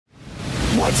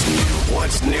What's new?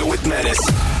 What's new with Menace?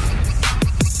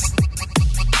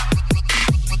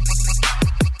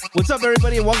 What's up,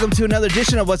 everybody, and welcome to another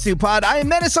edition of What's New Pod. I am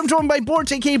Menace. I'm joined by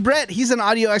Bort, a.k.a. Brett. He's an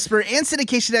audio expert and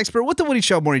syndication expert with the Woody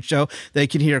Show Morning Show that you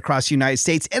can hear across the United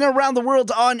States and around the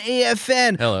world on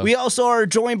AFN. Hello. We also are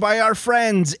joined by our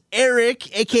friends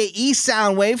Eric, a.k.a.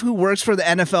 Soundwave, who works for the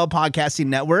NFL Podcasting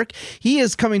Network. He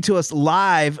is coming to us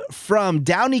live from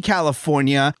Downey,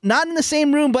 California. Not in the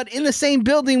same room, but in the same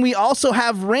building. We also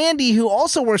have Randy, who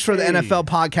also works for the NFL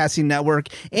Podcasting Network.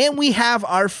 And we have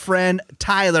our friend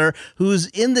Tyler, who's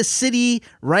in the city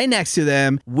right next to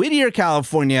them, Whittier,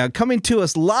 California, coming to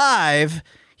us live.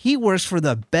 He works for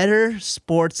the Better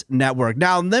Sports Network.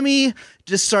 Now, let me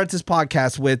just start this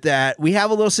podcast with that. We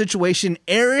have a little situation.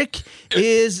 Eric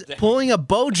is pulling a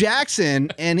Bo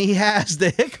Jackson, and he has the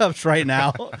hiccups right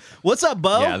now. What's up,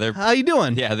 Bo? Yeah, how you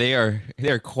doing? Yeah,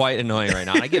 they're quite annoying right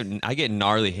now. I get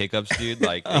gnarly hiccups, dude.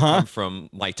 Like they come from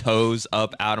my toes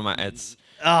up out of my. It's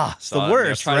the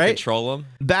worst, try right? to control them.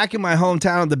 Back in my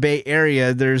hometown of the Bay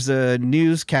Area, there's a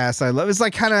newscast I love. It's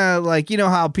like kind of like, you know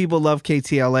how people love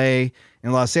KTLA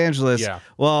in Los Angeles? Yeah.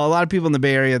 Well, a lot of people in the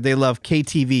Bay Area, they love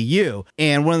KTVU.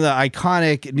 And one of the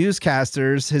iconic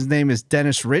newscasters, his name is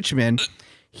Dennis Richmond.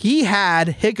 He had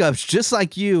hiccups just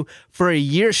like you for a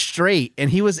year straight, and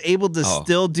he was able to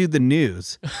still do the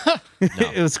news.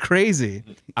 It was crazy.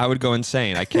 I would go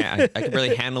insane. I can't. I can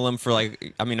barely handle them for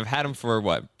like. I mean, I've had them for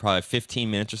probably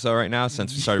 15 minutes or so right now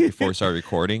since before we started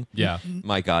recording. Yeah.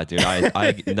 My God, dude.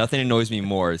 I nothing annoys me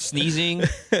more: sneezing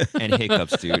and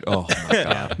hiccups, dude. Oh my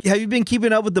God. Have you been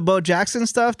keeping up with the Bo Jackson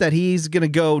stuff that he's gonna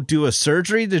go do a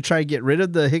surgery to try to get rid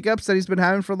of the hiccups that he's been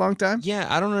having for a long time? Yeah,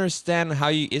 I don't understand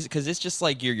how because it's just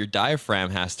like your diaphragm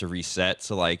has to reset.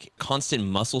 So like constant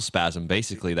muscle spasm,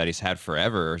 basically that he's had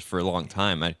forever or for a long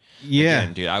time.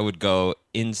 Again, dude, I would go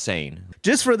insane.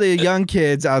 Just for the young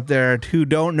kids out there who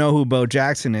don't know who Bo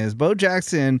Jackson is, Bo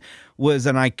Jackson was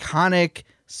an iconic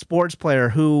sports player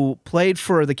who played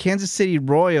for the Kansas City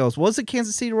Royals. Was it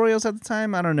Kansas City Royals at the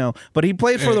time? I don't know. But he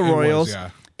played for the Royals. Was, yeah.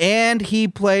 And he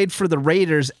played for the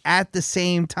Raiders at the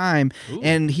same time. Ooh.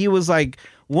 And he was like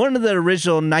one of the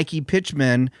original Nike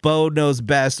pitchmen. Bo knows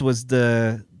best was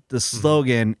the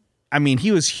slogan. I mean,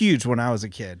 he was huge when I was a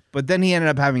kid, but then he ended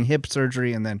up having hip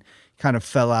surgery and then kind of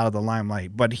fell out of the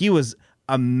limelight. But he was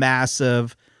a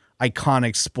massive,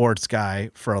 iconic sports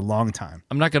guy for a long time.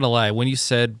 I'm not going to lie. When you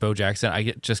said Bo Jackson,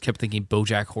 I just kept thinking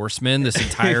BoJack Horseman this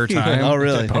entire time. Oh,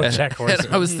 really? BoJack Horseman.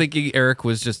 And I was thinking Eric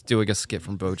was just doing a skit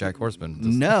from BoJack Horseman.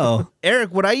 No.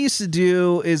 Eric, what I used to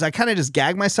do is I kind of just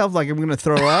gag myself like I'm going to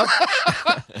throw up.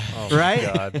 Right?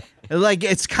 My God. Like,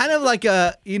 it's kind of like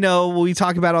we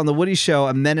talk about on the Woody Show,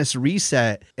 a menace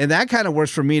reset. And that kind of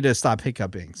works for me to stop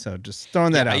hiccuping. So just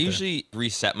throwing that out I there. usually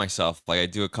reset myself. Like I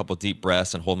do a couple deep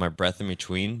breaths and hold my breath in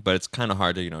between, but it's kind of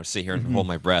hard to, sit here and hold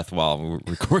my breath while we're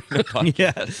recording a podcast.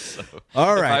 Yeah. So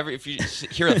all right. If you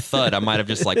hear a thud, I might have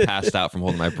just like passed out from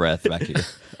holding my breath back here.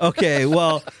 Okay,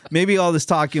 well, maybe all this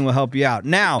talking will help you out.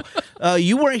 Now,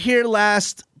 you weren't here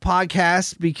last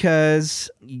podcast because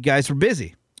you guys were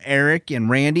busy. Eric and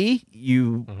Randy,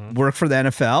 you work for the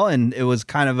NFL, and it was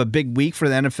kind of a big week for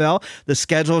the NFL. The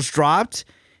schedules dropped,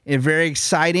 and very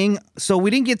exciting. So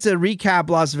we didn't get to recap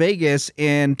Las Vegas,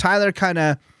 and Tyler kind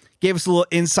of gave us a little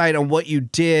insight on what you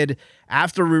did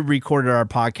after we recorded our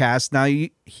podcast. Now,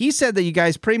 he said that you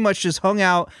guys pretty much just hung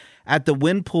out at the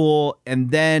wind pool,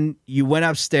 and then you went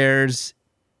upstairs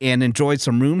and enjoyed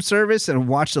some room service and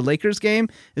watched the Lakers game.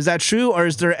 Is that true, or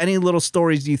is there any little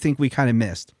stories you think we kind of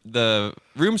missed? The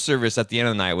room service at the end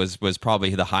of the night was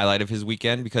probably the highlight of his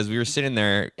weekend because we were sitting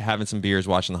there having some beers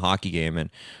watching the hockey game,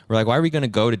 and we're like, why are we going to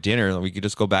go to dinner? We could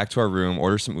just go back to our room,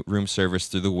 order some room service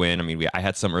through the Wynn. I mean, I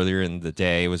had some earlier in the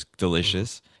day. It was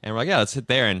delicious. And we're like, yeah, let's sit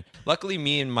there. And luckily,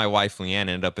 me and my wife, Leanne,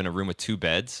 ended up in a room with two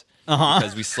beds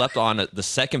because we slept on the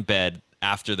second bed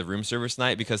after the room service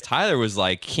night because Tyler was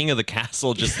like king of the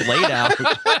castle, just laid out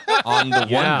on the one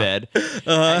bed.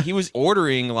 And he was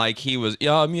ordering like he was,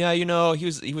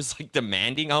 he was like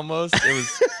demanding almost. It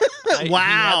was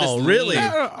wow, really?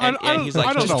 And he's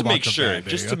like, just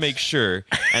to make sure.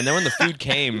 And then when the food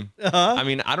came, I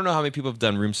mean, I don't know how many people have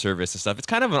done room service and stuff. It's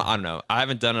kind of, I don't know. I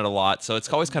haven't done it a lot. So it's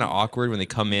always kind of awkward when they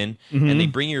come in and they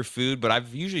bring your food. But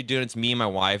I've usually done it's me and my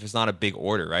wife. It's not a big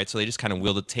order, right? So they just kind of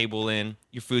wheel the table in.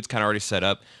 Your food's kind of already set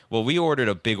up. Well, we ordered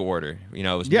a big order. It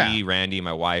was me, Randy,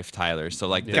 my wife, Tyler. So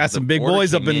like, got some big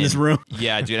boys up in this room.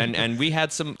 Yeah, dude, and we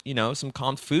had some, some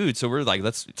comped food. So we're like,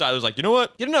 Tyler was like, you know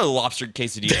what? Get another lobster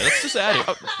quesadilla. Let's just add it.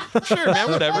 Oh, sure,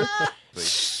 man, whatever.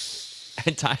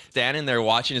 and standing there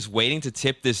watching, just waiting to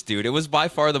tip this dude. It was by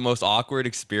far the most awkward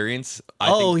experience.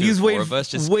 He's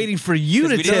waiting for you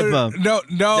to tip him.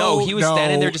 No, he was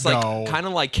standing there just like kind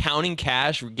of like counting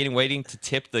cash, waiting to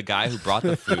tip the guy who brought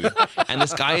the food. And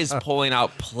this guy is pulling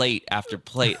out plate after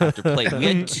plate after plate. We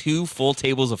had 2 full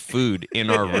tables of food in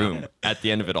our room at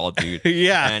the end of it all, dude.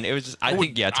 Yeah. And it was just, I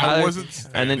think, Tyler.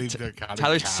 And then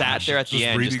Tyler cash, sat there at the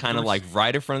end, just kind of like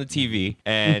right in front of the TV.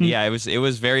 And Mm-hmm. yeah, it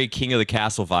was very King of the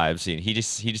Castle vibes. He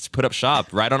just put up shop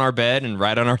right on our bed and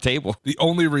right on our table. The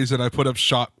only reason I put up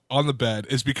shop on the bed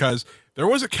is because there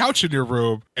was a couch in your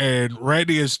room, and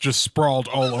Randy is just sprawled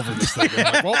all over this thing.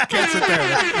 I'm like, well, can't sit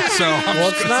there. So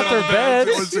it's not their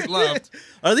bed. Left.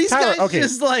 Are these Tyler, guys okay,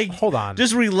 just like hold on.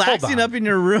 just relaxing up in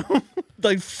your room,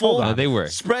 like full? They were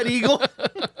spread eagle.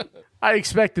 I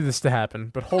expected this to happen,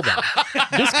 but hold on.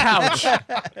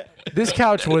 This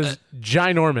couch was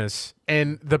ginormous,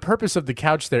 and the purpose of the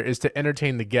couch there is to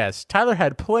entertain the guests. Tyler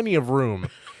had plenty of room.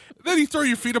 Then you throw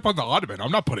your feet up on the ottoman.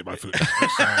 I'm not putting my food down.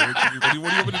 So, what do you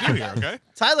want me to do here? Okay.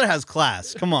 Tyler has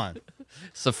class. Come on.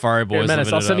 Safari boys. Here, Menace,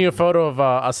 living I'll it send up. you a photo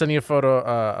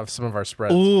of some of our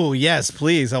spreads. Ooh, yes,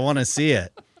 please. I want to see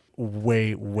it.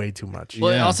 Way too much.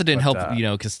 Well, it Yeah, also didn't but,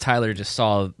 help, because Tyler just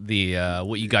saw the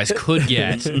what you guys could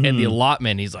get and the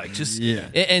allotment. He's like,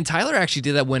 and Tyler actually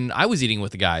did that when I was eating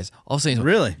with the guys. All of a sudden,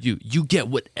 Really? You get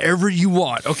whatever you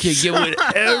want. Okay, get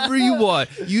whatever you want.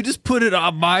 You just put it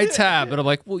on my tab, and I'm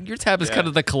like, well, your tab is kind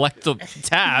of the collective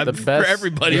tab The for best-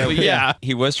 everybody. But yeah.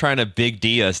 He was trying to big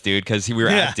D us, dude, because we were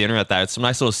at dinner at that some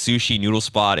nice little sushi noodle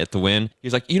spot at the Wynn.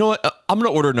 He's like, you know what? I'm gonna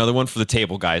order another one for the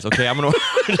table, guys. Okay, I'm gonna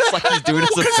just like he's doing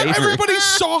us a favor. Everybody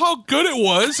saw how good it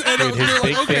was, and Dude, his they're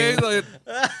big like, okay,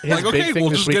 thing- like okay, big thing we'll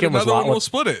this just get weekend was another one. We'll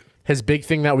split it. His big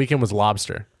thing that weekend was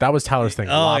lobster. That was Tyler's thing.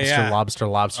 Lobster, yeah.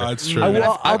 lobster. That's true.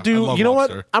 I'll do. love You know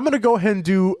lobster. what? I'm gonna go ahead and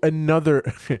do another.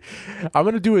 I'm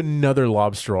gonna do another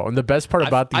lobster roll. And the best part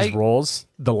about these rolls,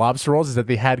 the lobster rolls, is that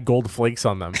they had gold flakes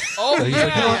on them. Oh,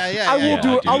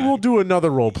 I will do another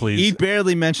roll, please. He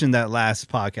barely mentioned that last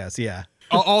podcast. Yeah.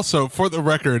 Also, for the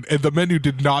record, the menu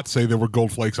did not say there were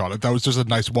gold flakes on it. That was just a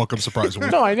nice welcome surprise.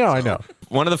 No, I know.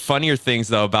 One of the funnier things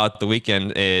though about the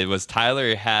weekend was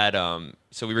Tyler had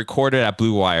so we recorded at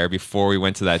Blue Wire before we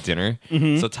went to that dinner.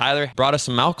 So Tyler brought us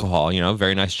some alcohol,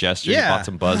 very nice gesture. Yeah. He bought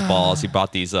some Buzz Balls. He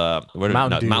bought these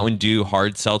Mountain Dew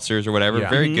hard seltzers or whatever. Yeah.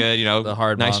 Very good, The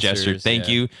hard nice monsters, gesture. Thank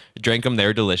yeah. you. Drank them. They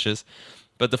were delicious.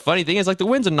 But the funny thing is, like, the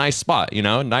Wynn's a nice spot,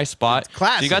 nice spot. It's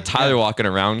classy, So you got Tyler walking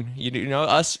around. You know,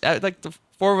 us, like the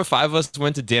 4 or 5 of us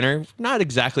went to dinner. Not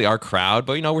exactly our crowd,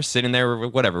 but we're sitting there.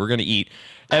 Whatever, we're gonna eat.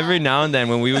 Every now and then,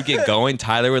 when we would get going,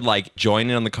 Tyler would like join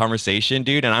in on the conversation,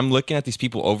 dude. And I'm looking at these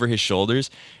people over his shoulders,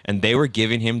 and they were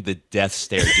giving him the death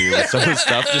stare, dude. With some of the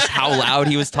stuff, just how loud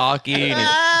he was talking.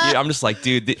 And I'm just like,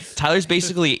 dude, Tyler's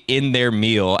basically in their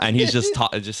meal, and he's just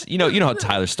you know how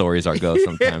Tyler stories are go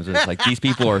sometimes. It's like these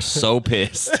people are so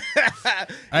pissed.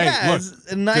 Hey, Yeah, look,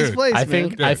 it's a nice dude, place.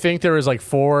 I think there was like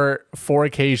four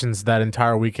occasions that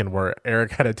entire weekend where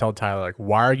Eric had to tell Tyler, like,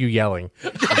 why are you yelling?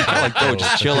 I'm like, bro,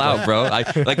 just chill out, bro. I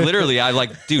like,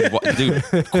 dude,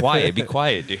 quiet, be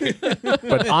quiet, dude.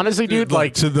 But honestly, dude, look,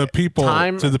 like to the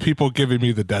people giving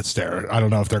me the death stare. I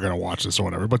don't know if they're gonna watch this or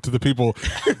whatever, but to the people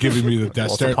giving me the death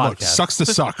it's a stare, look, podcast. sucks to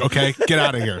suck. Okay, get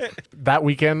out of here. that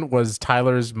weekend was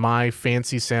Tyler's My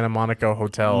Fancy Santa Monica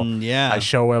Hotel. yeah. I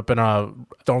show up in a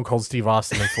Stone Cold Steve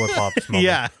Austin and flip flops.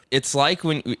 Yeah. It's like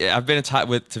when I've been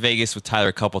to Vegas with Tyler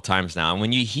a couple times now, and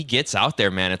when he gets out there,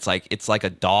 man, it's like a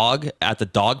dog at the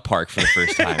dog park for the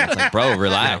first time. It's like, bro,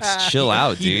 relax, chill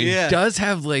out, dude. Yeah. Does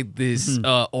have like this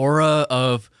aura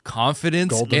of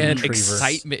confidence Golden and retriever.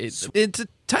 excitement. And to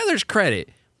Tyler's credit,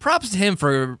 props to him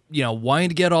for wanting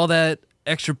to get all that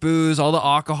extra booze, all the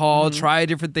alcohol, try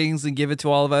different things and give it to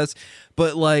all of us.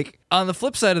 But like on the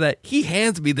flip side of that, he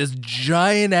hands me this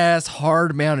giant ass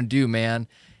hard Mountain Dew, man,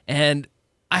 and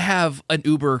I have an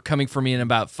Uber coming for me in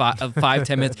about 5-10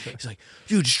 minutes. He's like,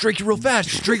 dude, just drink it real fast.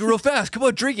 Just drink it real fast. Come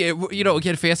on, drink it.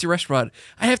 Get a fancy restaurant.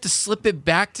 I have to slip it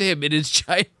back to him in his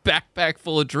giant backpack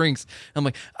full of drinks. I'm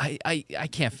like, I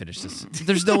can't finish this.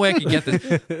 There's no way I can get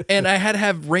this. And I had to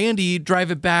have Randy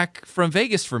drive it back from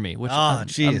Vegas for me, which I'm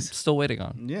still waiting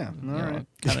on. Yeah. All right.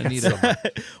 Kind of need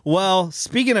it. Well,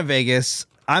 speaking of Vegas,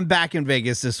 I'm back in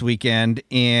Vegas this weekend,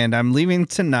 and I'm leaving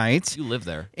tonight. You live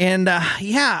there. And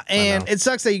it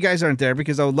sucks that you guys aren't there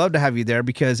because I would love to have you there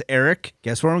because Eric,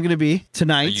 guess where I'm going to be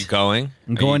tonight? Are you going?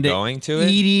 I'm going to it?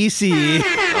 EDC.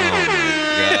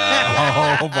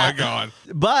 Oh my god!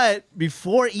 But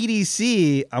before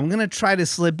EDC, I'm going to try to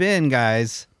slip in,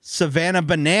 guys, Savannah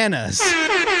Bananas.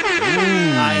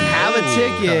 I have a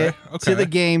ticket Okay. to the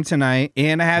game tonight,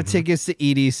 and I have tickets to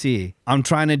EDC. I'm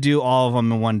trying to do all of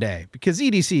them in one day because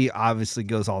EDC obviously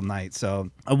goes all night, so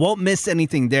I won't miss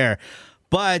anything there.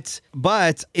 But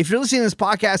if you're listening to this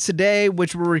podcast today,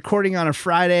 which we're recording on a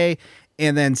Friday,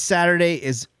 and then Saturday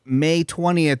is May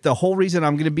 20th, the whole reason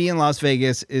I'm going to be in Las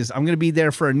Vegas is I'm going to be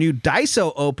there for a new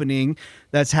Daiso opening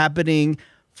that's happening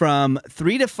from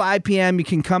 3 to 5 p.m. You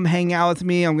can come hang out with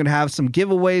me. I'm going to have some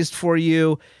giveaways for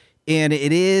you. And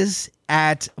it is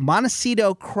at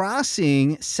Montecito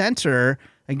Crossing Center.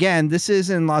 Again, this is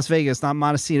in Las Vegas, not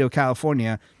Montecito,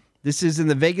 California. This is in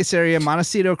the Vegas area,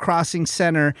 Montecito Crossing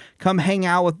Center. Come hang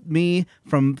out with me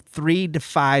from 3 to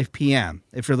 5 p.m.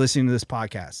 if you're listening to this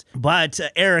podcast. But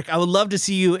Eric, I would love to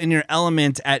see you in your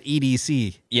element at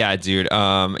EDC. Yeah, dude.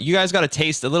 You guys got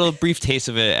a little brief taste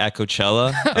of it at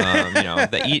Coachella.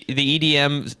 The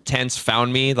EDM tents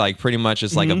found me like pretty much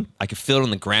just like I could feel it on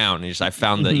the ground. I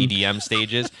found the EDM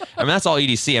stages. I mean, that's all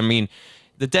EDC. I mean,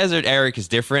 the desert, Eric, is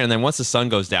different, and then once the sun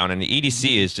goes down, and the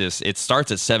EDC is just, it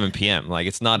starts at 7 p.m. Like,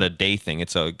 it's not a day thing.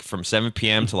 It's from 7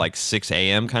 p.m. to like 6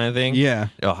 a.m. kind of thing. Yeah.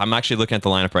 Oh, I'm actually looking at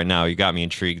the lineup right now. You got me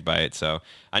intrigued by it. So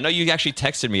I know you actually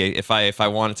texted me if I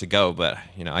wanted to go, but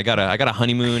I got a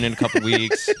honeymoon in a couple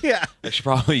weeks. Yeah. I should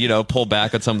probably pull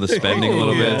back on some of the spending a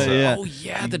little bit. So. Yeah. Oh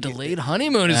yeah, the delayed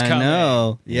honeymoon is I coming.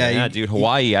 know. Yeah, dude.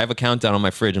 Hawaii. I have a countdown on my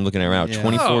fridge. I'm looking at it right now. Yeah.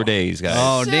 24 days, guys.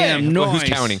 Oh, damn. Well, Nice. who's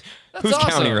counting? That's Who's awesome.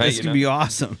 counting, right? It's going to be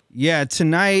awesome. Yeah,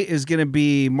 tonight is going to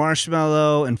be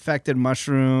Marshmallow, Infected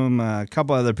Mushroom, a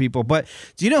couple other people. But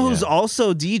do you know who's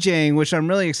also DJing, which I'm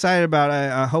really excited about?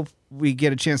 I hope we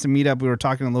get a chance to meet up. We were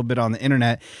talking a little bit on the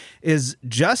internet. Is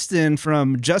Justin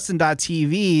from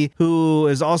Justin.tv, who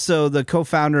is also the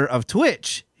co-founder of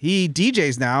Twitch. He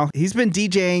DJs now. He's been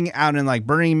DJing out in like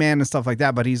Burning Man and stuff like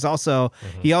that, but he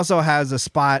also has a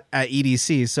spot at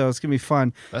EDC, so it's gonna be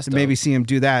fun That's to maybe dope. see him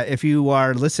do that. If you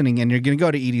are listening and you're gonna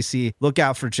go to EDC, look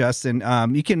out for Justin.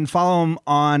 You can follow him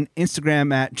on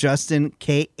Instagram at Justin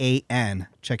KAN.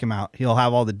 Check him out. He'll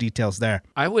have all the details there.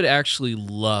 I would actually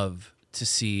love to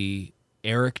see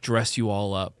Eric dress you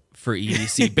all up for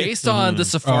EDC based on the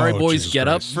Safari Oh, Boys Jesus get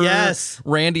up Christ. for Yes.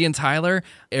 Randy and Tyler.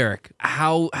 Eric,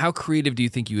 how creative do you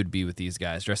think you would be with these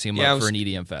guys dressing them Yeah, up I for was- an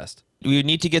EDM fest? We would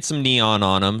need to get some neon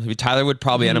on him. Tyler would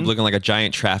probably end up looking like a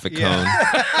giant traffic cone.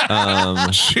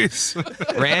 Jeez.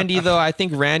 Randy, though, I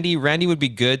think Randy would be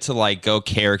good to like go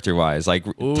character wise. Like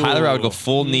Tyler, I would go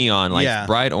full neon, like Yeah.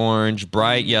 bright orange,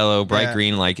 bright yellow, bright Yeah.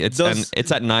 green. Like it's Those- and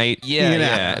it's at night. Yeah, Yeah.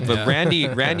 yeah. But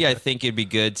Randy, I think it'd be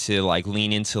good to like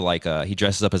lean into like he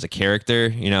dresses up as a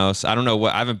character. So I don't know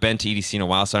I haven't been to EDC in a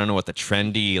while, so I don't know what the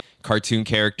trendy cartoon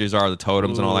characters are, the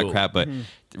totems and all that crap. But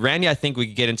Randy, I think we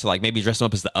could get into like maybe dress him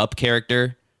up as the Up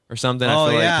character or something. Oh, I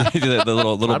feel yeah. like the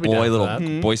little I'd be down boy, for little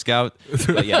that. Boy Scout.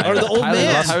 But yeah, Or the old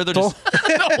man.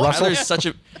 Tyler's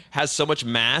has so much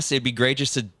mass. It'd be great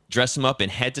just to dress him up in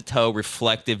head to toe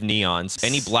reflective neons.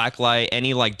 Any black light,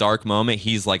 any like dark moment,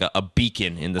 he's like a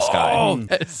beacon in the sky. All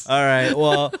right.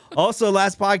 Well, also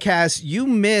last podcast, you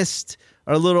missed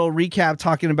our little recap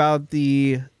talking about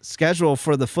the schedule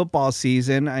for the football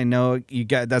season. I know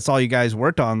that's all you guys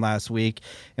worked on last week.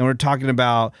 And we're talking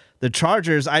about the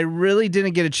Chargers. I really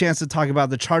didn't get a chance to talk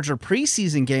about the Charger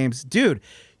preseason games. Dude,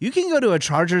 you can go to a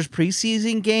Chargers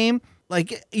preseason game.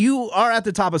 Like, you are at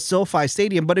the top of SoFi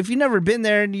Stadium, but if you've never been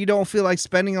there and you don't feel like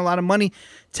spending a lot of money,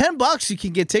 $10 you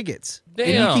can get tickets. And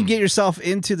you Damn. can get yourself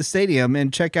into the stadium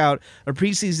and check out a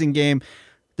preseason game.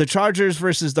 The Chargers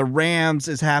versus the Rams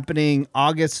is happening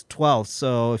August 12th.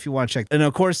 So if you want to check. And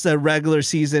of course, the regular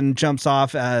season jumps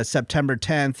off September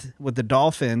 10th with the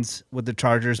Dolphins, with the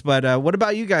Chargers. But what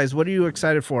about you guys? What are you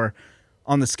excited for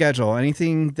on the schedule?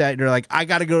 Anything that you're like, I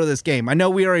got to go to this game? I know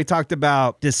we already talked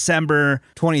about December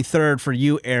 23rd for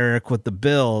you, Eric, with the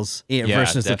Bills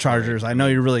versus the definitely. Chargers. I know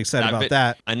you're really excited about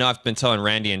that. I know I've been telling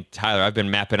Randy and Tyler, I've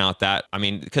been mapping out that. I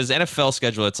mean, because NFL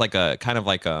schedule, it's like a kind of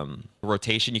like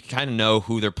rotation. You can kind of know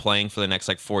who they're playing for the next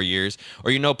like 4 years,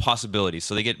 or possibilities.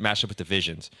 So they get matched up with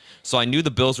divisions. So I knew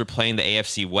the Bills were playing the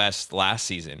AFC West last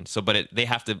season. So, but they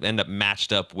have to end up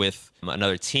matched up with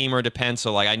another team, or it depends.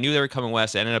 So like I knew they were coming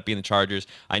west. It ended up being the Chargers.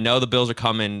 I know the Bills are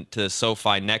coming to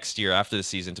SoFi next year after the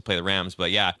season to play the Rams.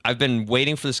 But yeah, I've been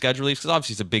waiting for the schedule release because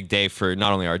obviously it's a big day for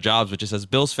not only our jobs, but just as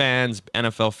Bills fans,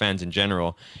 NFL fans in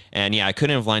general. And yeah, I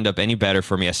couldn't have lined up any better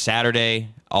for me. A Saturday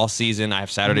all season. I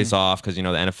have Saturdays off because the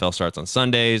NFL starts on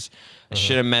Sundays. I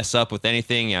shouldn't mess up with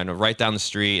anything. Yeah, right down the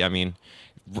street. I mean,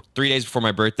 3 days before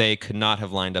my birthday, could not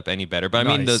have lined up any better. But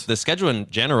I mean, Nice. the schedule in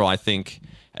general, I think,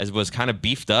 was kind of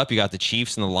beefed up. You got the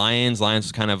Chiefs and the Lions. The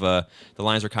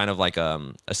Lions were kind of like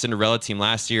a Cinderella team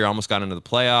last year. Almost got into the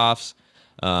playoffs.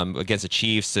 against the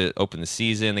Chiefs to open the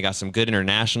season. They got some good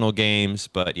international games,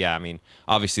 but yeah, I mean,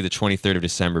 obviously the 23rd of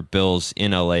December, Bills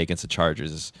in LA against the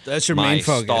Chargers is That's your my main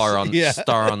focus.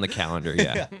 Star on the calendar.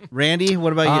 Yeah. Randy,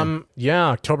 what about you? Yeah,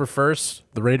 October 1st,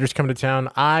 the Raiders come to town.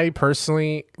 I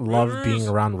personally love being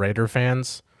around Raider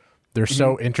fans. They're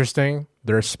so interesting.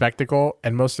 They're a spectacle.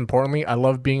 And most importantly, I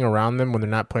love being around them when they're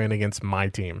not playing against my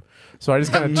team. So I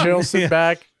just kind of chill, sit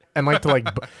back, and like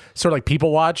to sort of like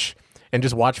people watch and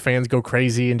just watch fans go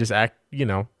crazy and just act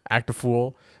a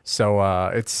fool. So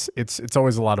it's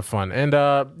always a lot of fun. And,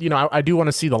 I do want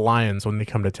to see the Lions when they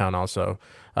come to town also.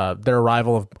 They're a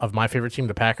rival of my favorite team,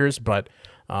 the Packers, but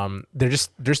they're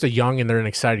just a young and they're an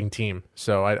exciting team.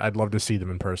 So I'd love to see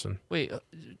them in person. Wait,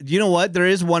 You know what? There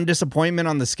is one disappointment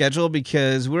on the schedule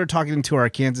because we were talking to our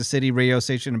Kansas City radio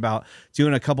station about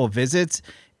doing a couple visits,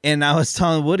 and I was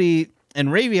telling Woody and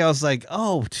Ravy, I was like,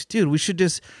 "Oh, dude, we should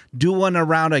just do one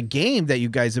around a game that you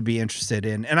guys would be interested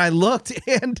in." And I looked,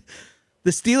 and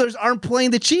the Steelers aren't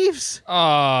playing the Chiefs.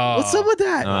 oh, What's up with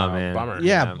that? Oh man, Bummer.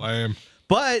 Yeah. Lame.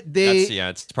 But they,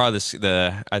 it's probably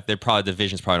they're probably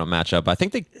divisions probably don't match up. I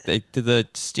think they did the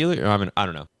Steelers. I mean, I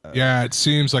don't know. Yeah, it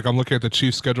seems like I'm looking at the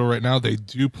Chiefs schedule right now. They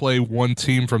do play one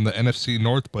team from the NFC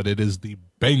North, but it is the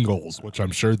Bengals, which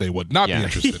I'm sure they would not be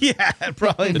interested in. yeah,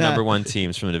 probably The not. number one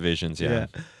teams from the divisions. Yeah.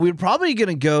 We're probably going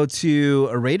to go to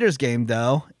a Raiders game,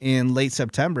 though, in late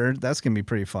September. That's going to be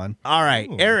pretty fun. All right,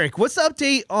 Eric, what's the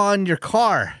update on your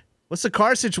car? What's the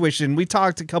car situation? We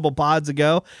talked a couple pods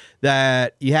ago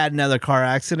that you had another car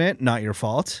accident, not your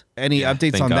fault. Any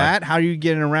updates thank on God. that? How are you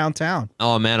getting around town?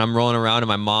 Oh man, I'm rolling around in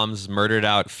my mom's murdered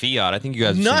out Fiat. I think you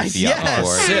guys have Nice, seen Fiat yes.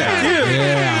 before. Dude.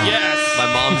 Yeah. yes.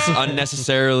 My mom's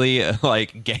unnecessarily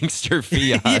like gangster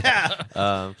Fiat.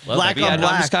 Yeah. Black But yeah, on no,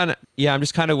 black. I'm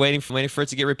just kind of waiting for it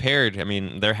to get repaired. I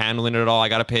mean, they're handling it all. I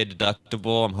got to pay a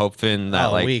deductible. I'm hoping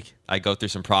that Oh, week. I go through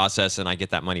some process and I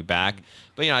get that money back.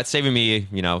 But it's saving me,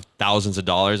 thousands of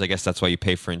dollars. I guess that's why you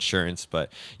pay for insurance.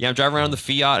 But yeah, I'm driving around the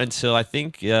Fiat until I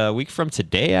think a week from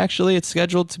today. Actually, it's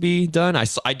scheduled to be done.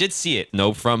 I did see it.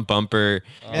 No front bumper.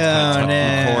 It's kinda tucked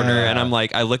in the corner, and I'm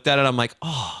like, I looked at it. I'm like,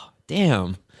 oh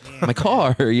damn, my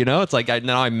car. It's like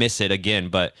now I miss it again.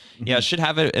 But yeah, I should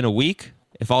have it in a week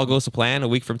if all goes to plan. A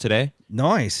week from today.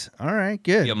 Nice. All right,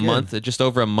 good. A good. month, just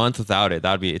over a month without it.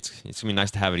 It's gonna be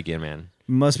nice to have it again, man.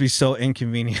 Must be so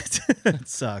inconvenient. It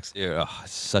sucks. Yeah,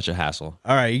 it's such a hassle.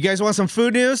 All right, you guys want some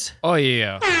food news? Oh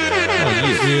yeah.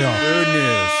 Yeah. Food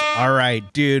news. All right,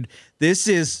 dude. This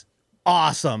is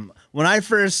awesome. When I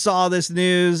first saw this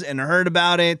news and heard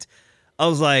about it, I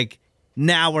was like,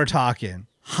 now we're talking.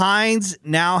 Heinz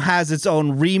now has its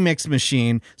own remix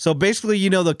machine. So basically,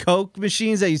 the Coke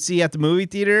machines that you see at the movie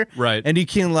theater. Right. And you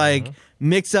can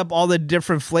mix up all the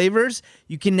different flavors.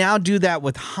 You can now do that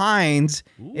with Heinz.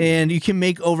 And you can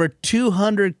make over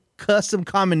 200 custom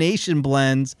combination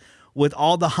blends with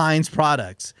all the Heinz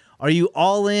products. Are you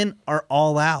all in or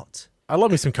all out? I love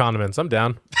me some condiments. I'm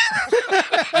down.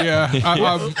 Yeah.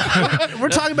 We're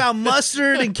talking about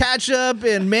mustard and ketchup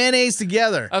and mayonnaise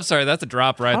together. I'm sorry, that's a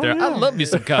drop right there. yeah. I love me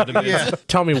some condiments.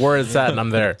 Tell me where it's at and I'm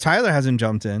there. Tyler hasn't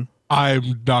jumped in.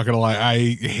 I'm not gonna lie. I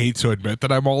hate to admit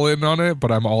that I'm all in on it, but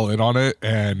I'm all in on it,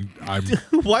 and I'm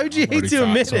Why would you hate already to fat,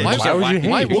 admit so it? I'm Why would you hate?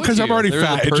 Why well, because I'm you? already There's a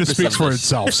fat. It just purpose speaks of for this.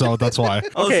 itself, so that's why.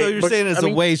 Oh, Okay, so you're but, saying it's I a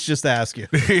mean- waste just to ask you.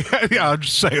 Yeah, I'm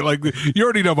just saying. Like, you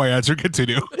already know my answer.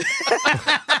 Continue.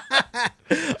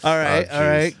 All right, Oh, all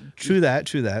right. True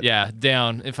that. Yeah,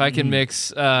 down. If I can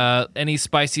mix any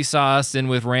spicy sauce in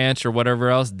with ranch or whatever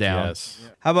else, down. Yes.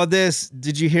 How about this?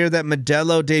 Did you hear that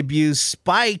Modelo debuts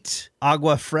spiked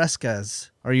agua frescas?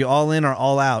 Are you all in or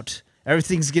all out?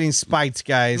 Everything's getting spiked,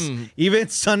 guys. Even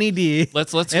Sunny D.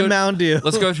 Let's and go. Mountain Dew.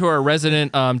 Let's go to our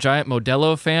resident giant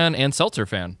Modelo fan and seltzer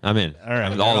fan. I'm in. All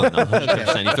right. I'm all in.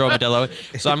 100%. You throw a Modelo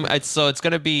in. So it's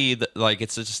gonna be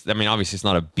it's just. I mean, obviously it's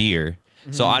not a beer.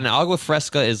 So an agua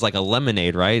fresca is like a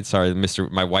lemonade, right? Sorry,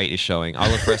 my white is showing.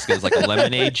 Agua fresca is like a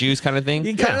lemonade juice kind of thing.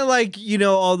 You kind of like,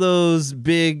 all those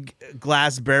big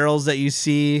glass barrels that you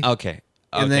see. Okay.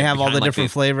 And they have all Behind, the like, different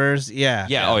flavors. Yeah.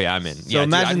 Yeah. Oh yeah, I'm in. So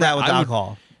imagine that with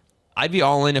alcohol. I'd be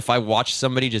all in if I watched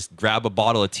somebody just grab a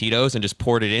bottle of Tito's and just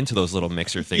poured it into those little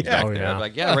mixer things back Oh, there. yeah. I'd be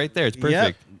like, yeah, right there. It's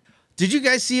perfect. Did you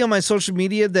guys see on my social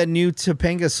media that new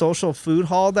Topanga social food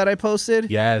hall that I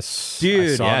posted? Yes.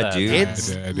 Dude, I saw yeah, that. dude.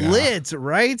 It's I did, yeah. lit,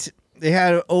 right? They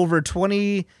had over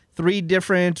 23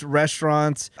 different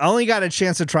restaurants. I only got a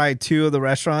chance to try 2 of the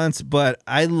restaurants, but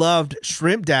I loved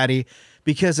Shrimp Daddy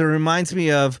because it reminds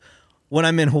me of when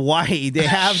I'm in Hawaii. They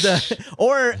have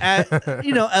or at,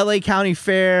 LA County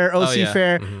Fair, OC yeah.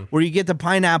 Fair, where you get the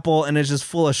pineapple and it's just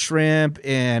full of shrimp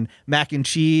and mac and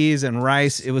cheese and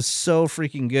rice. It was so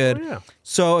freaking good. Oh, yeah.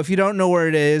 So if you don't know where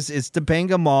it is, it's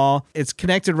Topanga Mall. It's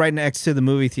connected right next to the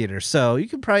movie theater. So you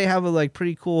could probably have a like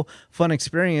pretty cool, fun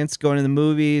experience going to the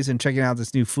movies and checking out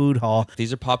this new food hall.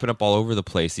 These are popping up all over the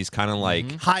place. These kind of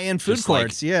like High-end food just like-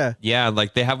 courts, yeah. Yeah,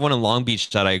 like they have one in Long Beach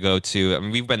that I go to. I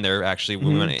mean, we've been there actually.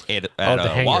 We went at the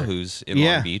Hangar. Wahoo's in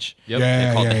Yeah. Long Beach. Yep.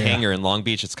 They call it the yeah. Hangar in Long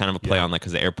Beach. It's kind of a play on like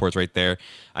because the airport's right there.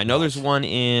 I know there's one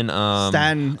in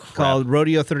Stanton called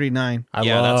Rodeo 39. I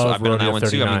yeah, that's what love I've been on that Rodeo one too. I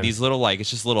 39. mean, these little like it's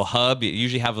just a little hub. You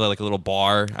usually have like a little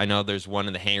bar. I know there's one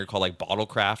in the Hangar called like Bottle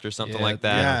Craft or something Yeah, like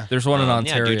that. yeah. There's one in Yeah,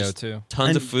 Ontario dude, just too.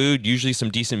 Tons of food, usually some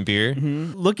decent beer.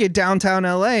 Look at downtown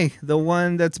LA, the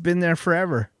one that's been there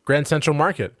forever. Grand Central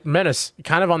Market. Menace,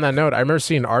 kind of on that note, I remember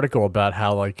seeing an article about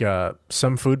how like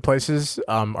some food places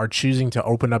are choosing to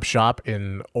open up shop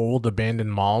in old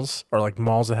abandoned malls or like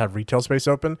malls that have retail space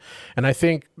open. And I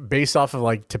think based off of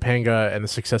like Topanga and the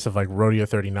success of like Rodeo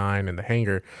 39 and the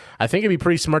Hangar, I think it'd be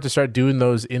pretty smart to start doing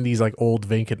those in these like old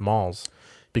vacant malls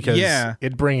because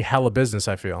it'd bring hella business,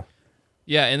 I feel.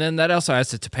 Yeah, and then that also adds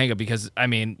to Topanga because, I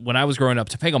mean, when I was growing up,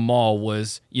 Topanga Mall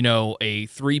was, you know, a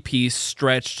 3-piece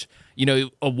stretched, you know,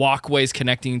 a walkways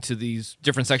connecting to these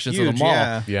different sections of Huge, the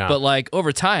mall. yeah. But, like,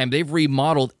 over time, they've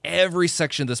remodeled every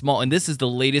section of this mall, and this is the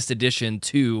latest addition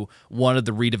to one of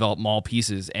the redeveloped mall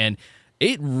pieces. And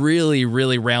it really,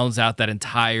 really rounds out that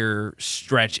entire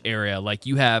stretch area. Like,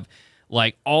 you have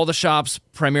like all the shops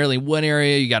primarily in one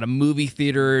area. You got a movie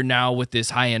theater now with this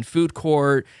high-end food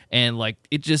court, and like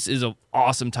it just is an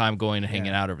awesome time going and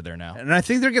hanging out over there now. And I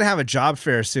think they're going to have a job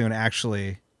fair soon,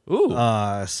 actually. Ooh.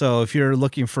 So if you're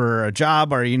looking for a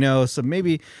job or, you know,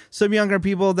 maybe some younger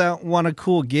people that want a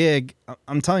cool gig,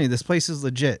 I'm telling you, this place is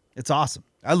legit. It's awesome.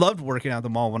 I loved working at the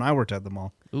mall when I worked at the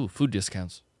mall. Ooh, food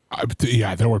discounts.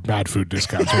 Yeah, there were bad food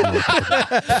discounts. See,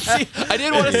 I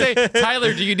didn't want to say,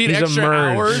 Tyler, do you need He's a extra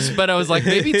merge. hours? But I was like,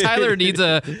 maybe Tyler needs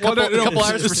a couple, no, couple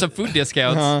hours for some food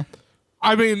discounts.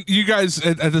 I mean, you guys,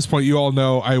 at this point, you all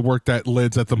know I worked at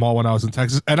Lids at the mall when I was in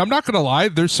Texas. And I'm not going to lie,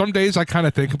 there's some days I kind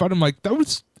of think about it. I'm like, that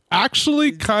was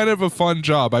actually kind of a fun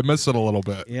job. I miss it a little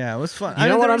bit. Yeah, it was fun. You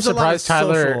know what? there I'm was a lot of surprised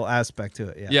Tyler- social aspect to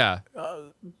it. Yeah. Yeah.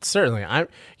 Certainly.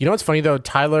 You know what's funny though?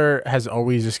 Tyler has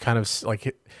always just kind of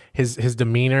like his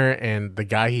demeanor and the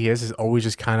guy he is always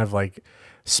just kind of like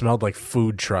smelled like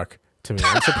food truck to me.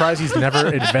 I'm surprised he's never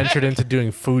adventured into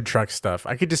doing food truck stuff.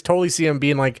 I could just totally see him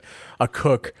being like a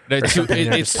cook. It's or something,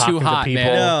 it's just talking too to hot, people.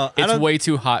 man. No, I It's don't- way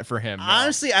too hot for him. No.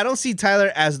 Honestly, I don't see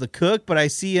Tyler as the cook, but I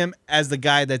see him as the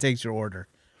guy that takes your order.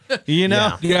 You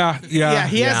know? Yeah. Yeah,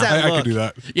 he has that I look. could do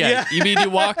that. Yeah, you mean you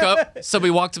walk up,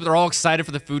 somebody walks up, they're all excited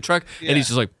for the food truck, and he's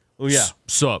just like, Oh, yeah.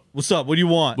 sup? What's up? What do you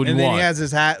want? What do and you then want? he has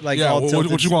his hat like Yeah, all what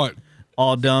tilted, you want?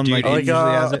 all dumb, like he like,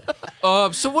 usually has it.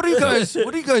 So what are you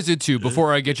guys into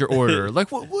before I get your order?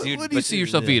 Like, what Dude, do you but- see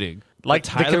yourself eating? Like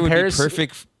Tyler would be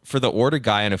perfect for the order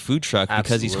guy in a food truck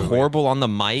because he's Absolutely. horrible on the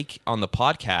mic, on the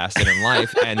podcast, and in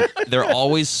life, and they're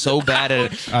always so bad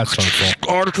at it. That's so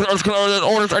cool.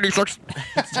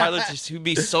 Tyler just would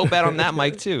be so bad on that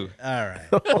mic too. All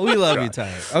right. We love you,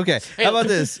 Tyler. Okay. How about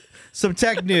this? Some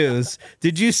tech news.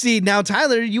 Did you see now,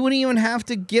 Tyler, you wouldn't even have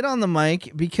to get on the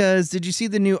mic because did you see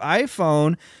the new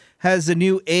iPhone has a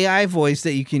new AI voice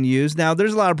that you can use? Now,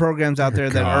 there's a lot of programs out there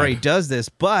that God. already does this,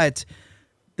 but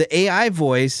the AI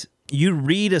voice, you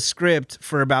read a script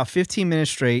for about 15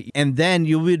 minutes straight, and then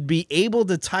you would be able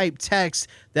to type text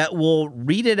that will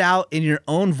read it out in your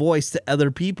own voice to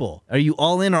other people. Are you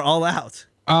all in or all out?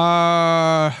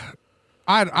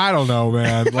 I don't know,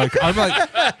 man. Like I'm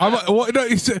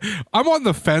on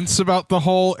the fence about the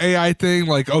whole AI thing.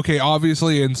 Like, okay,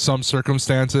 obviously in some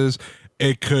circumstances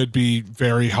it could be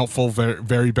very helpful, very,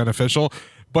 very beneficial.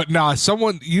 But nah,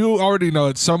 you already know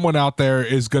that someone out there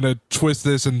is gonna twist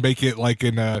this and make it like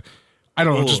in a, I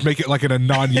don't know, just make it like in a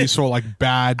non-useful, like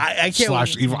bad I can't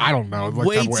slash evil. I don't know. Like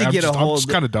wait that way. to get a I'm hold just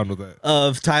kind of done with it.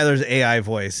 of Tyler's AI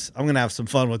voice. I'm gonna have some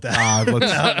fun with that.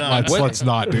 Let's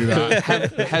not do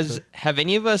that. Have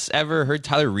any of us ever heard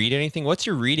Tyler read anything? What's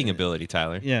your reading ability,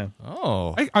 Tyler? Yeah.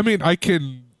 Oh, I mean, I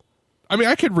can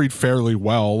read fairly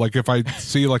well. Like if I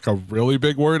see like a really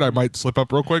big word, I might slip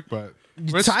up real quick. But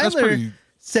that's Tyler pretty-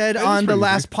 said that is on the pretty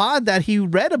last pod that he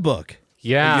read a book.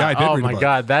 Yeah. I did Oh read my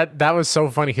about god, that was so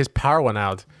funny. His power went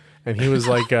out, and he was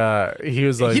like, He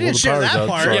didn't well, the share power's that out,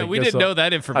 part. so yeah, I we guess didn't I'll- know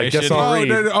that I information. guess I'll Oh, read.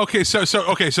 no.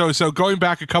 Okay, so going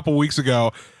back a couple weeks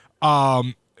ago,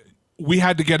 we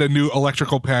had to get a new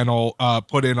electrical panel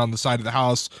put in on the side of the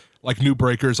house, like new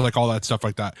breakers, like all that stuff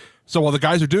like that. So while the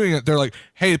guys are doing it, they're like,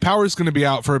 hey, the power's going to be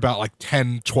out for about like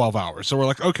 10, 12 hours. So we're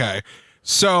like, okay.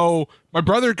 So my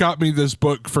brother got me this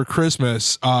book for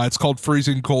Christmas. It's called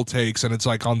Freezing Cold Takes, and it's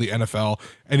like on the NFL.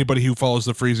 Anybody who follows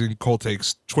the Freezing Cold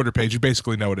Takes Twitter page, you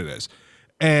basically know what it is.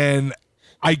 And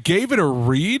I gave it a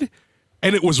read,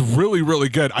 and it was really, really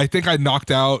good. I think I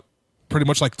knocked out pretty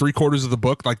much like 3/4 of the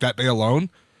book like that day alone.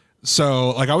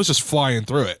 So like I was just flying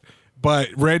through it. But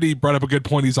Randy brought up a good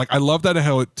point. He's like, I love that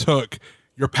how it took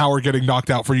your power getting knocked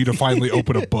out for you to finally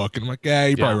open a book. And I'm like, yeah,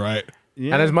 you're probably right.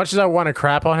 Yeah. And as much as I want to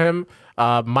crap on him,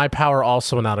 my power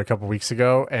also went out a couple weeks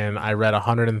ago, and I read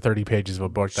 130 pages of a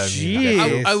book that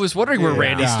Jeez. I was wondering where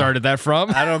Randy Yeah. started that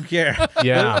from. I don't care.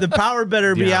 Yeah. The power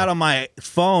better be Yeah. out on my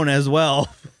phone as well.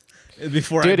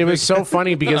 Before Dude, I it was so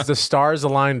funny because the stars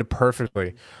aligned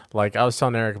perfectly. Like I was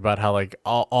telling Eric about how like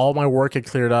all my work had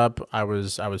cleared up. I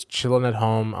was chilling at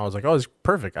home. I was like, oh, it's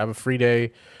perfect. I have a free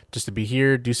day just to be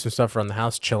here, do some stuff around the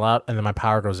house, chill out, and then my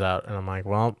power goes out, and I'm like,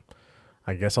 well,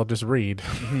 I guess I'll just read.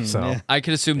 So I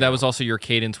could assume that was also your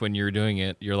cadence when you were doing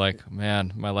it. You're like,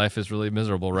 man, my life is really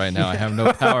miserable right now. I have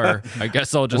no power. I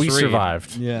guess I'll just we read.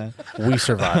 survived. Yeah. We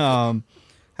survived.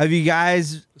 Have you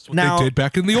guys That's what they did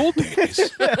back in the old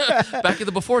days. Back in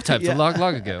the before times, a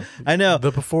long ago. I know.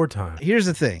 The before time. Here's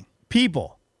the thing.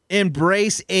 People,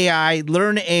 embrace AI,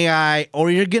 learn AI,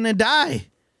 or you're going to die.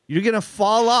 You're going to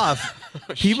fall off.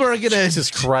 People are going to...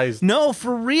 Jesus Christ. No,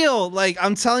 for real. Like,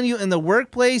 I'm telling you, in the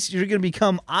workplace, you're going to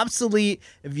become obsolete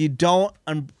if you don't...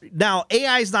 Now,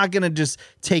 AI is not going to just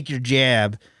take your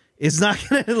jab. It's not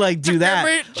going to, like, do that.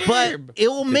 Every But jab. it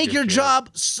will make your job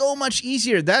so much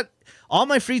easier. All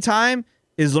my free time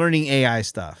is learning AI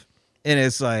stuff. And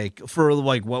it's, like, for,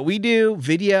 like, what we do,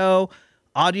 video,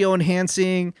 audio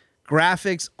enhancing,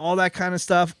 graphics, all that kind of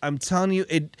stuff. I'm telling you,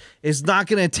 it is not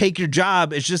going to take your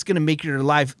job. It's just going to make your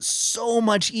life so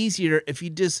much easier if you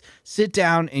just sit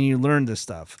down and you learn this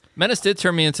stuff. Menace did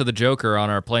turn me into the Joker on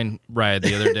our plane ride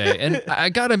the other day. And I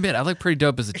got to admit, I look pretty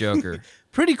dope as a Joker.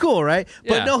 Pretty cool, right?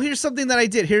 But Yeah. no, here's something that I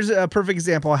did. Here's a perfect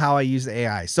example of how I use the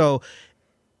AI. So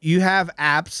you have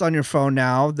apps on your phone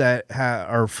now that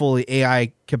are fully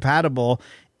AI compatible.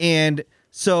 And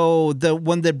so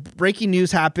when the breaking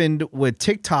news happened with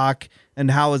TikTok and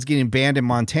how it's getting banned in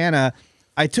Montana,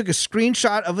 I took a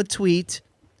screenshot of a tweet.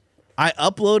 I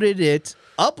uploaded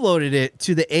it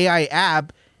to the AI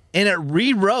app, and it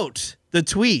rewrote the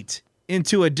tweet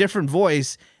into a different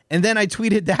voice. And then I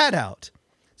tweeted that out.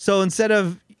 So instead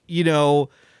of,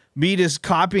 me just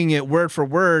copying it word for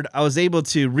word, I was able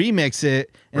to remix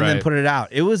it and then Right. put it out.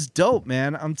 It was dope,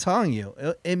 man. I'm telling you,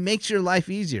 it makes your life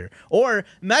easier. Or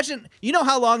imagine,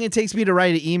 how long it takes me to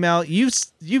write an email?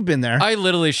 You've been there. I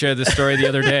literally shared this story the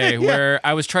other day where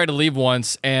I was trying to leave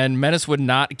once and Menace would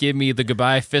not give me the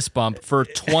goodbye fist bump for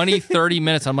 20, 30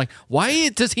 minutes. I'm like, why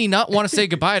does he not want to say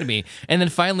goodbye to me? And then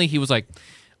finally he was like,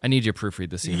 I need you to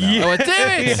proofread this email. I went,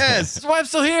 damn it. Yes. That's why I'm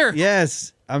still here.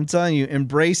 Yes, I'm telling you,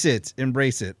 embrace it.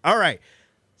 Embrace it. All right.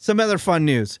 Some other fun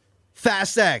news.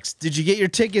 Fast X, did you get your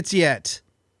tickets yet?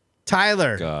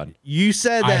 Tyler, God. you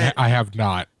said that. I have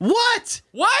not. What?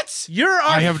 What? You're our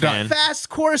I have not. Fast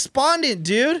correspondent,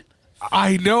 dude.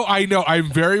 I know.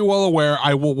 I'm very well aware.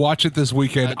 I will watch it this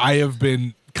weekend. I have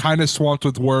been kind of swamped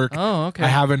with work. Oh, okay. I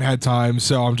haven't had time,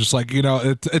 so I'm just like,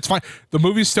 it's fine. The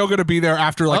movie's still going to be there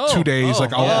after like 2 days.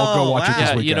 Like I'll go watch it this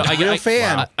wow. weekend. Real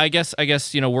fan. I guess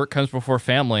work comes before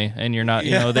family, and you're not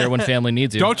there when family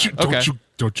needs you. Don't you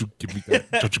give me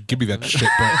that. Don't you give me that shit,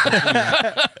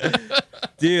 bro.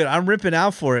 Dude, I'm ripping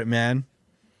out for it, man.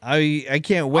 I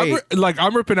can't wait.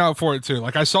 I'm ripping out for it too.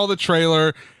 Like I saw the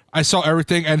trailer, I saw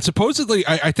everything, and supposedly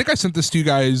I think I sent this to you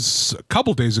guys a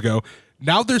couple days ago.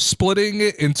 Now they're splitting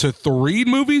it into 3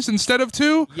 movies instead of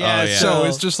 2. Yeah, So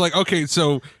it's just like, okay,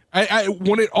 so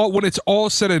when it's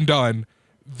all said and done,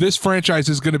 this franchise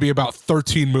is going to be about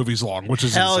 13 movies long, which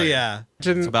is Hell insane. yeah.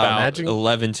 It's about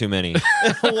 11 too many.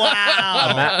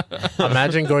 Wow.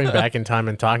 Imagine going back in time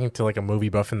and talking to like a movie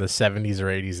buff in the 70s or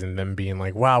 80s and them being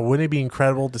like, wow, wouldn't it be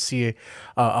incredible to see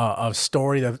a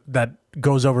story that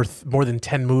goes over more than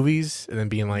 10 movies, and then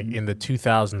being like, in the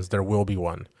 2000s there will be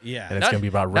one. Yeah. And it's going to be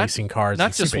about racing cars. Not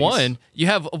in just space. one. You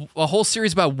have a whole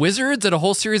series about wizards and a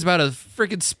whole series about a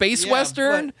freaking space Yeah,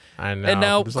 western. I know. And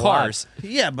now There's a cars.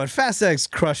 Yeah, but Fast X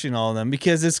crushing all of them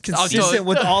because it's consistent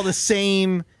with all the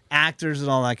same actors and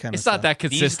all that kind of It's stuff. not that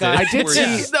These consistent. guys I did were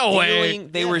see- No way.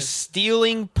 stealing- They were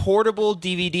stealing portable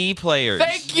DVD players.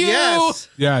 Thank you. Yes.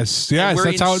 Yes, And we're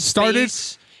that's in how it started.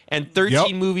 space, And 13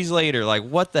 Yep. movies later, like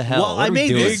what the hell? Well, What I are we made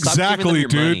doing? this- Stop giving them Exactly, your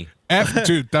dude. money.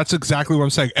 Dude, that's exactly what I'm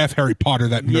saying. F Harry Potter,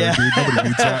 that nerd, Yeah. dude. Nobody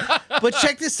needs that. But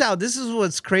check this out. This is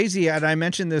what's crazy. And I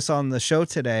mentioned this on the show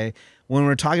today when we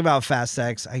were talking about Fast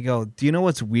X. I go, do you know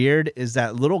what's weird is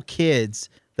that little kids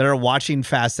that are watching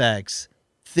Fast X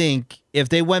think if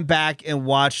they went back and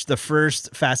watched the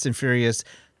first Fast and Furious,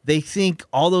 they think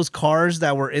all those cars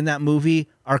that were in that movie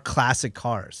are classic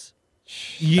cars.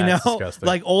 You That's know, disgusting.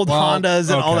 like old Well,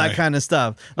 Hondas and all that okay. kind of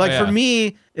stuff. Like yeah. for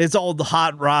me, it's old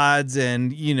hot rods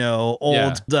and, you know,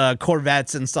 old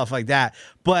Corvettes and stuff like that.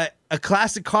 But a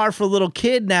classic car for a little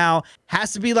kid now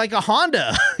has to be like a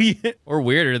Honda. Or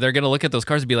weirder, they're gonna look at those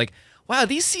cars and be like, "Wow,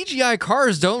 these CGI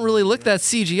cars don't really look that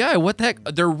CGI. What the heck?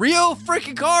 They're real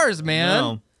freaking cars, man."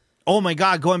 No. Oh my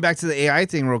God, going back to the AI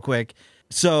thing real quick.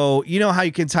 So you know how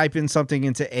you can type in something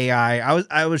into AI?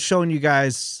 I was showing you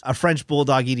guys a French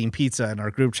bulldog eating pizza in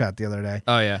our group chat the other day.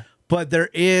 Oh yeah. But there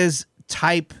is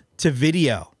type to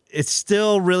video. It's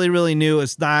still really, really new.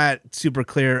 It's not super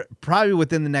clear. Probably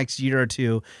within the next year or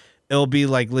two, it'll be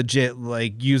like legit,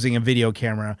 like using a video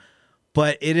camera.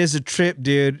 But it is a trip,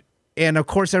 dude. And of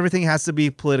course, everything has to be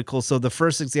political. So the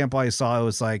first example I saw, it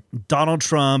was like Donald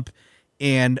Trump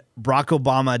and Barack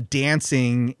Obama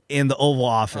dancing in the Oval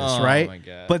Office, Oh, right? my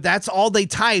God. But that's all they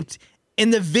typed.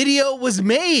 And the video was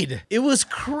made. It was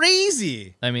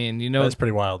crazy. I mean, you know, That's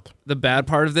pretty wild. the bad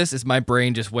part of this is my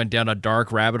brain just went down a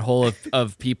dark rabbit hole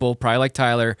of people, probably like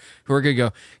Tyler, who are gonna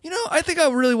go, you know, I think I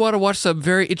really want to watch some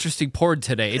very interesting porn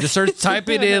today. It just starts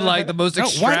typing in like the most No,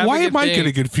 extravagant why am I thing.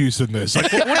 getting confused in this?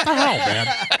 Like, what the hell,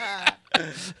 man?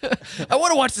 I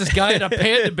want to watch this guy in a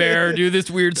panda bear do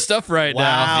this weird stuff right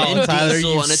Wow. now. Vin Tyler,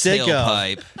 Diesel you on a sicko.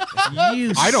 tailpipe.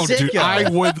 You I don't do. sicko. I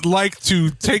would like to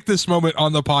take this moment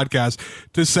on the podcast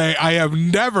to say I have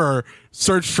never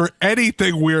searched for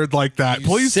anything weird like that.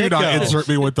 Please do not sicko. insert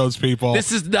me with those people.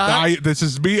 This is not- This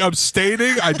is me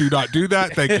abstaining. I do not do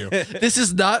that. Thank you. This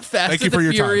is not Fast Thank you and for the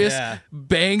your time. Furious Yeah.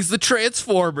 bangs the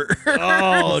Transformer.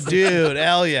 Oh, dude,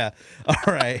 hell yeah! All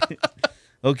right,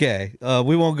 okay.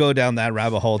 We won't go down that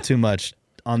rabbit hole too much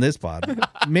on this pod.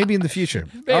 Maybe in the future.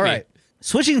 All right.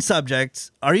 Switching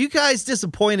subjects. Are you guys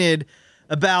disappointed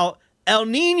about El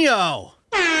Nino?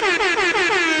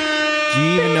 Do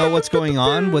you even know what's going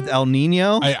on with El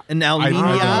Nino and El I don't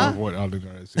know Nina? what El Nino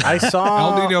is. I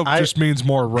saw El Nino I- just means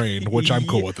more rain, which I'm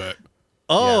cool with it.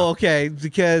 Oh, okay.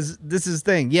 Because this is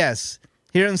the thing. Yes,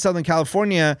 here in Southern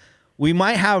California, we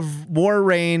might have more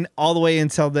rain all the way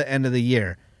until the end of the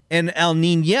year. And El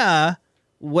Nina,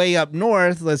 way up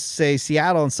north, let's say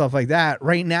Seattle and stuff like that,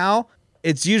 right now,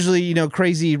 it's usually, you know,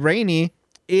 crazy rainy.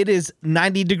 It is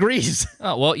 90 degrees.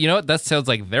 Oh, well, you know what? That sounds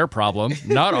like their problem,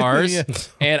 not ours. Yeah.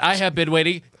 And I have been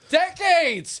waiting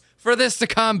decades for this to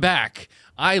come back.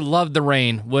 I loved the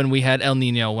rain when we had El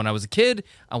Nino when I was a kid.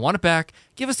 I want it back.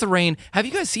 Give us the rain. Have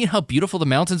you guys seen how beautiful the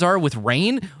mountains are with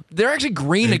rain? They're actually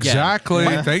green again. Exactly.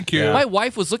 Thank you. My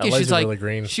wife was looking. LA's She's like, really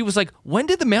green. she was like, when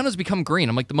did the mountains become green?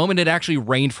 I'm like, the moment it actually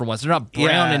rained for once. They're not brown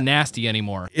Yeah. and nasty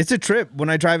anymore. It's a trip. When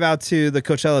I drive out to the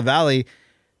Coachella Valley,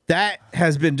 that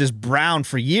has been just brown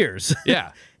for years.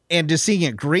 Yeah. And just seeing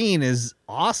it green is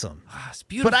awesome. It's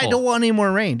beautiful. But I don't want any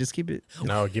more rain. Just keep it.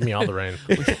 No, give me all the rain.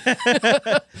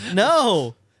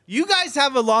 No. You guys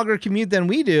have a longer commute than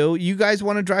we do. You guys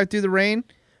want to drive through the rain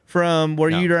from where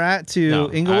you're at to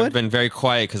No, Inglewood? I've been very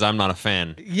quiet because I'm not a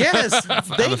fan. Yes. I'm a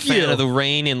Thank fan of the you.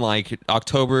 rain in like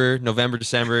October, November,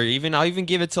 December. I'll even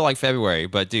give it to like February.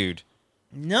 But dude,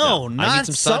 No, I need not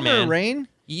some sun, summer man. rain.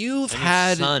 You've I need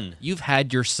had sun. you've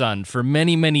had your son for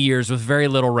many, many years with very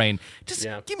little rain. Just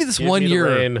Yeah. give me this Give one me the year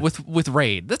rain. with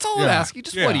rain. That's all I'm asking.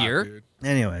 Just Yeah, 1 year. dude.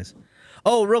 Anyways.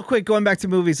 Oh, real quick, going back to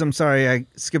movies. I'm sorry I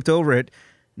skipped over it.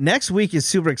 Next week is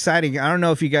super exciting. I don't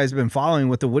know if you guys have been following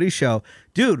with the Woody Show.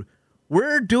 Dude,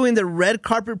 we're doing the red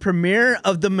carpet premiere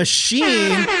of The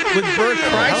Machine with Burt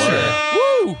Kreischer.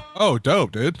 Woo! Oh,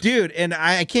 dope, dude. Dude, and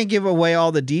I can't give away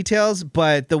all the details,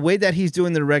 but the way that he's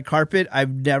doing the red carpet, I've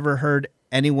never heard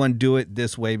anyone do it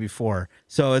this way before.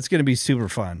 So it's going to be super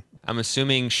fun. I'm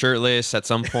assuming shirtless at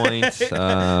some point.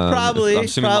 Probably, I'm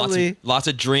assuming probably. lots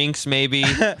of drinks, maybe.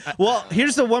 Well,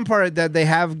 here's the one part that they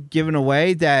have given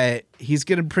away, that he's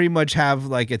going to pretty much have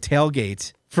like a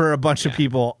tailgate for a bunch of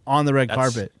people on the red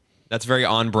carpet. That's very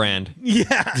on brand. Yeah.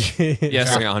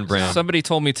 Yes. Very on brand. Somebody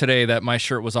told me today that my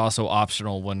shirt was also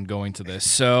optional when going to this.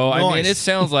 So, I mean, Nice. it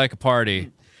sounds like a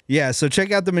party. Yeah, so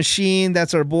check out The Machine.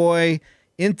 That's our boy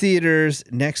in theaters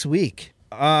next week.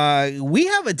 We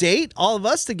have a date, all of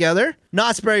us together.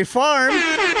 Knott's Berry Farm.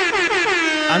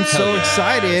 I'm so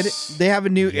excited. They have a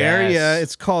new area.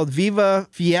 It's called Viva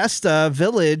Fiesta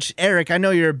Village. Eric, I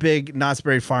know you're a big Knott's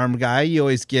Berry Farm guy. You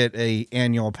always get a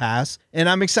annual pass. And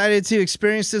I'm excited to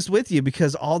experience this with you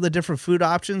because all the different food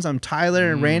options. I'm Tyler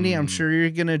and Randy. I'm sure you're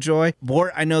going to enjoy.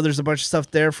 Bort, I know there's a bunch of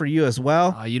stuff there for you as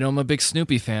well. You know, I'm a big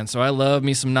Snoopy fan, so I love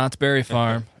me some Knott's Berry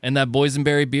Farm. And that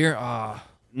boysenberry beer,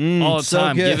 all the so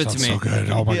time. good. Give it to Sounds me. so good.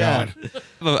 Oh my Yeah. god.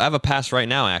 I have a pass right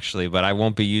now, actually, but I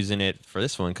won't be using it for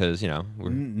this one because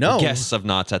we're guests of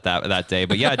Knott's at that day.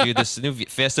 But yeah, dude, this new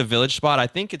Fiesta Village spot, I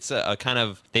think it's a kind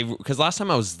of because last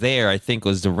time I was there, I think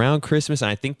was around Christmas,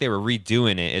 and I think they were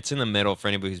redoing it. It's in the middle for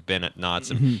anybody who's been at Knott's,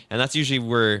 and that's usually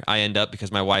where I end up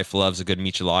because my wife loves a good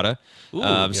michelada.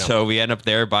 So we end up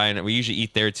there buying. We usually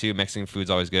eat there too. Mexican food's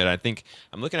always good. I think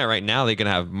I'm looking at right now. They're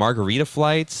gonna have margarita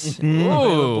flights.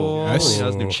 Ooh. Yes.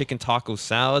 Those new chicken taco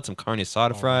salad, some carne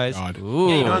asada fries. God.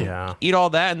 Ooh. Yeah. Eat all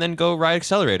that and then go ride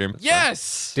Accelerator.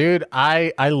 Yes. Dude,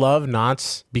 I love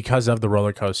Knott's because of the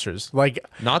roller coasters. Like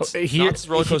Knott's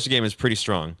roller coaster game is pretty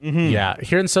strong. Yeah,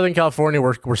 here in Southern California,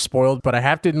 we're spoiled, but I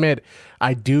have to admit,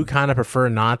 I do kind of prefer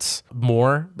Knott's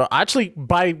more, but actually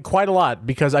by quite a lot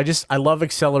because I love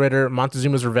Accelerator,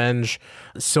 Montezuma's Revenge,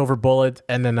 Silver Bullet,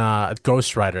 and then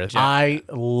Ghost Rider. I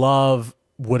love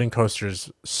wooden coasters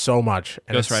so much,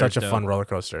 and Ghost it's such a Rider's fun dope. roller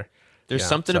coaster. There's Yeah,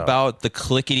 something so- about the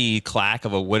clickety clack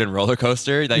of a wooden roller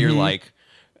coaster that you're like,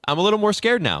 I'm a little more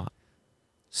scared now.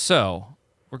 So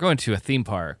we're going to a theme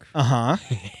park.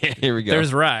 Here we go.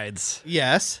 There's rides.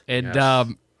 Yes. And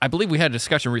I believe we had a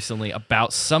discussion recently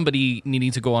about somebody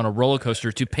needing to go on a roller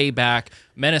coaster to pay back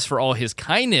Menace for all his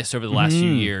kindness over the last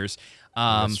few years.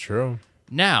 That's true.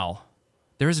 Now,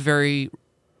 there's a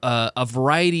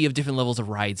variety of different levels of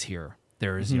rides here.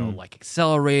 There's, like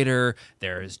Accelerator,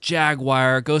 there's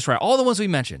Jaguar, Ghost Rider, all the ones we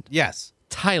mentioned. Yes.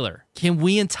 Tyler, can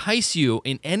we entice you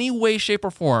in any way, shape, or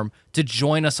form to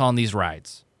join us on these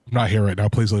rides? I'm not here right now.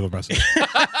 Please leave a message.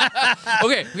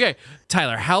 Okay.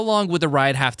 Tyler, how long would the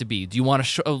ride have to be? Do you want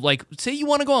to say you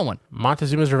want to go on one?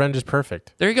 Montezuma's Revenge is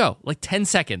perfect. There you go. Like 10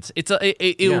 seconds. It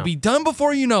will be done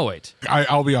before you know it.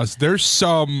 I'll be honest. There's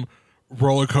some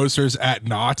roller coasters at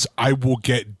Knott's. I will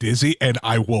get dizzy and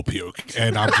I will puke,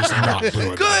 and I'm just not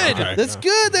doing Good. that. That's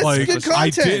good. That's good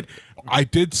content. I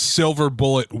did Silver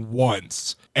Bullet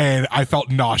once, and I felt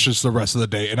nauseous the rest of the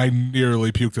day, and I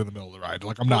nearly puked in the middle of the ride.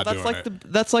 Like I'm not that's doing like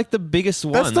it. that's like the biggest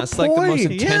one. That's the That's like the most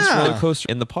point. intense Yeah. roller coaster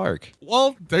in the park.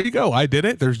 Well, there you go. I did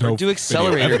it. There's no Do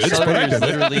Accelerator. video evidence, but I Accelerator is did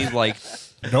it. literally like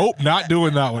Nope, not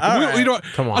doing that one. All right. You know what?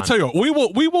 Come on. I'll tell you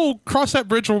what. We will cross that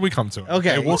bridge when we come to it.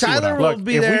 Okay. we'll see what Tyler happens. will Look,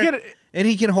 be if we there, get it- and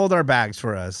he can hold our bags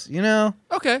for us. You know.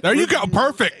 Okay. There you go.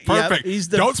 Perfect. Yep, Perfect. he's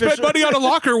the Don't spend official- money on a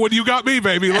locker when you got me,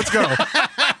 baby. Let's go.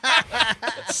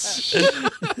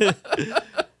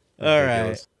 All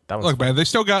right. That was Look, man, they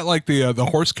still got like the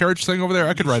horse carriage thing over there.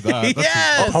 I could ride that. That's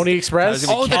Yes. Pony I Express. was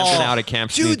gonna be camping the- out at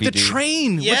Camp Dude, Snoopy, the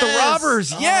train with the Yes.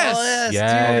 robbers. Yes. Oh,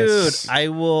 Yes. dude. I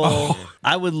will.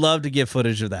 I would love to get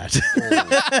footage of that.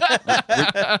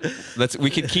 We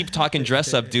could keep talking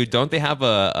dress up, dude. Don't they have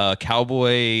a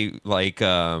cowboy like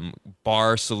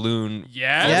bar saloon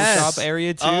Yes. Yes. shop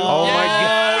area too? Oh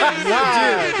my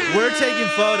God, dude, we're taking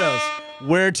photos.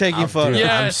 We're taking photos. Dude,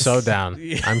 I'm Yes. so down.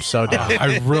 I'm so down.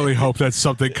 I really hope that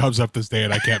something comes up this day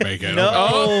and I can't make it. No.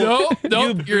 Oh, no,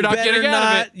 you're not better getting out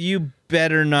not, of it. You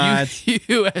better not.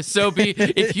 You SOB.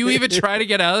 If you even try to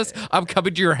get out of this, I'm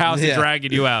coming to your house Yeah. and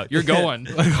dragging you out. You're going.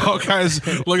 Oh, guys,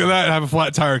 look at that. I have a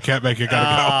flat tire. Can't make it.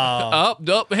 Gotta Oh,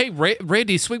 no. Hey,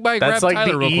 Randy, swing by and That's grab like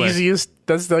Tyler the real quick. easiest.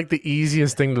 That's like the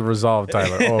easiest thing to resolve,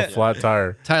 Tyler. Oh, flat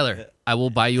tire. Tyler, I will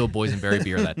buy you a boysenberry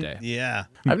beer that day. Yeah.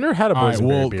 I've never had a go. All right,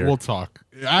 boysenberry beer. we'll talk.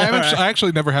 I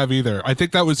actually never have either. I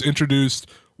think that was introduced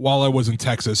while I was in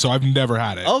Texas, so I've never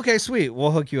had it. Okay, sweet.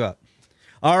 We'll hook you up.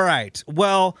 All right.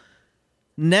 Well,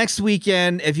 next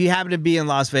weekend, if you happen to be in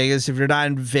Las Vegas, if you're not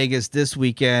in Vegas this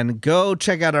weekend, go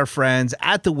check out our friends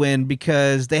at the Wynn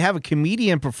because they have a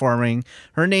comedian performing.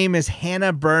 Her name is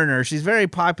Hannah Berner. She's very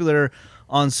popular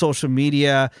on social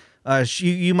media.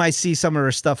 You might see some of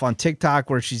her stuff on TikTok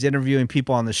where she's interviewing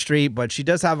people on the street, but she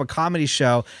does have a comedy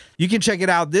show. You can check it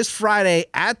out this Friday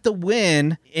at the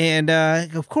Wynn. And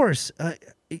of course,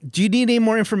 do you need any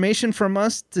more information from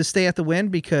us to stay at the Wynn?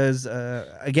 Because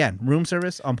again, room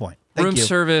service on point. Thank Room you.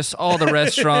 service, all the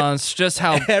restaurants, just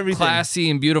how Everything. classy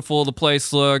and beautiful the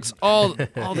place looks. All the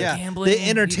Yeah. gambling, The you can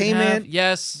entertainment. have.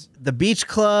 Yes. The Beach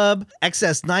Club,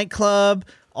 XS Nightclub,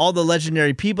 all the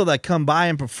legendary people that come by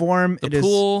and perform. The It is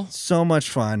pool. so much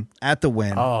fun at the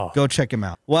Wynn. Oh. Go check them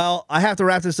out. Well, I have to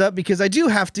wrap this up because I do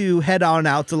have to head on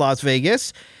out to Las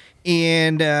Vegas.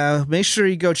 And make sure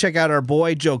you go check out our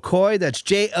boy Joe Coy. That's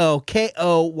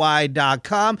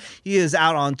JOKOY.com. He is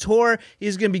out on tour.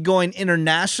 He's going to be going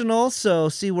international, so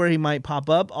see where he might pop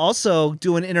up. Also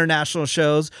doing international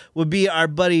shows would be our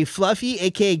buddy Fluffy,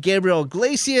 aka Gabriel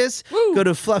Iglesias. Go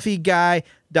to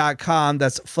fluffyguy.com.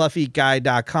 That's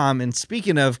fluffyguy.com. And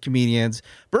speaking of comedians,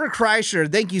 Bert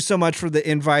Kreischer, thank you so much for the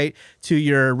invite to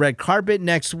your red carpet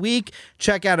next week.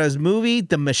 Check out his movie,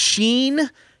 The Machine.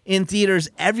 in theaters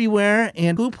everywhere.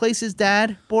 And who plays his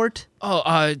dad, Bort?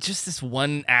 Oh, just this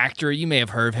one actor. You may have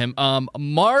heard of him.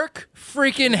 Mark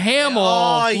freaking Hamill.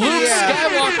 Oh, Luke yeah.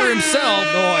 Skywalker himself.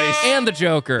 Nice. And the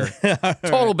Joker.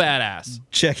 Total badass.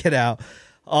 Check it out.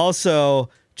 Also,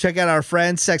 check out our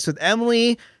friend Sex with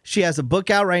Emily. She has a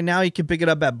book out right now. You can pick it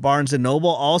up at Barnes &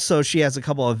 Noble. Also, she has a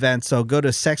couple of events. So go to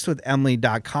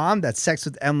sexwithemily.com. That's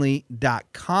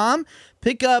sexwithemily.com.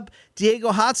 Pick up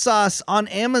Diego Hot Sauce on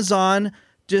Amazon.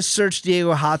 Just search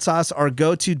Diego Hot Sauce or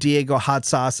go to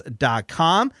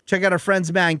diegohotsauce.com. Check out our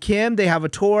friends Matt and Kim. They have a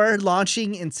tour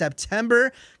launching in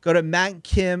September. Go to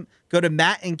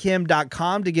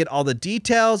mattandkim.com to get all the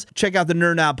details. Check out the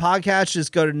Nerd Out Podcast.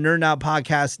 Just go to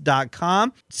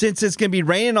nerdoutpodcast.com. Since it's going to be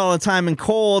raining all the time and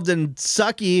cold and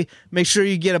sucky, make sure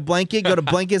you get a blanket. Go to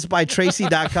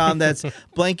blanketsbytracy.com. That's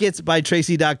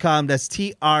blanketsbytracy.com. That's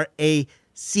TRACEY.com.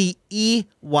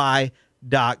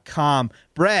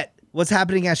 Brett, what's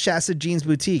happening at Shasta Jeans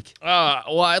Boutique?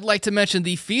 Well, I'd like to mention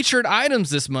the featured items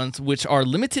this month, which are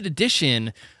limited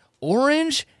edition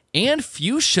orange and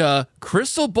fuchsia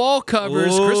crystal ball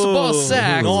covers, crystal ball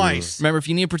sacks. Nice. Remember, if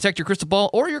you need to protect your crystal ball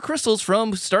or your crystals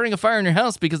from starting a fire in your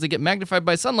house because they get magnified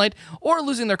by sunlight or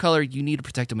losing their color, you need to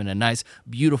protect them in a nice,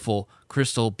 beautiful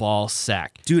crystal ball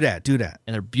sack. Do that.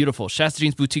 And they're beautiful.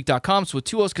 ShastaJeansBoutique.com. So with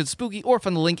 2 O's, because spooky, or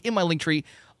find the link in my link tree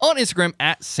on Instagram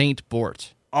at Saint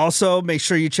Bort. Also, make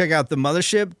sure you check out The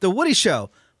Mothership, The Woody Show,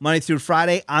 Monday through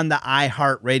Friday on the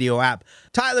iHeartRadio app.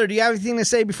 Tyler, do you have anything to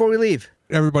say before we leave?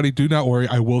 Everybody, do not worry.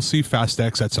 I will see Fast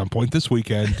X at some point this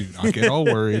weekend. Do not get all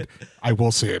worried. I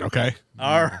will see it, okay?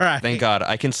 All right. Thank God.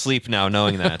 I can sleep now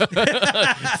knowing that.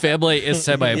 Family is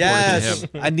semi-important to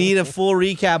him. I need a full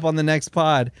recap on the next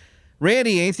pod.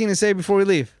 Randy, anything to say before we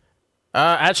leave?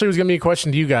 Actually, it was going to be a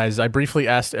question to you guys. I briefly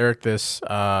asked Eric this,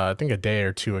 I think a day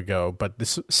or two ago, but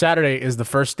this Saturday is the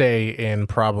first day in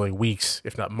probably weeks,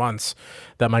 if not months,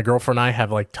 that my girlfriend and I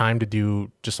have like time to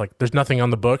do just like, there's nothing on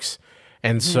the books.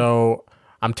 And so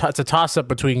it's a toss up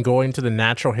between going to the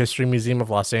Natural History Museum of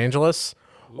Los Angeles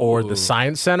or the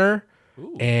Science Center.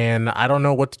 And I don't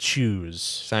know what to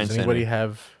choose. Does anybody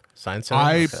have Science Center?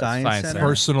 I Science Center.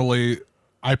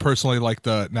 personally like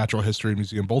the Natural History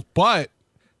Museum both, but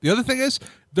the other thing is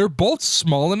they're both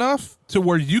small enough to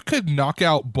where you could knock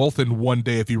out both in one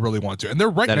day if you really want to, and they're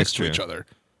right That next is to true. each other.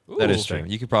 That is true.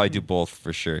 You could probably do both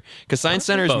for sure. Because Science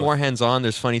Center is more hands-on.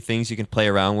 There's funny things you can play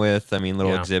around with. I mean,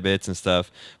 little exhibits and stuff.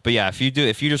 But yeah, if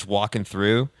you're just walking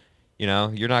through, you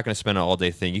know, you're not going to spend an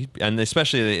all-day thing. And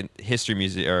especially the History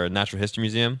Museum or Natural History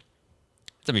Museum.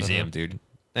 It's a museum, dude. It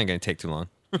ain't going to take too long.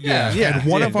 Yeah. And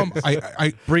one of them,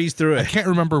 I breeze through I it. can't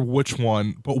remember which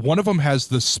one, but one of them has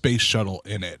the space shuttle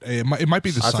in it. It might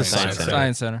be the That's a Science Center.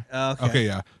 Science Center. Okay,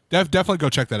 yeah. Definitely go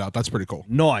check that out. That's pretty cool.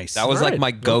 Nice. That was like Right.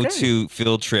 my go-to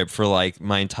field trip for like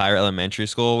my entire elementary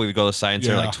school. We would go to Science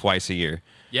Center Yeah. like twice a year.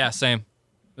 Yeah, same.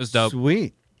 It was dope.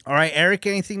 Sweet. All right, Eric,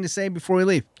 anything to say before we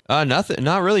leave? Nothing.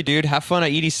 Not really, dude. Have fun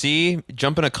at EDC.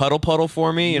 Jump in a cuddle puddle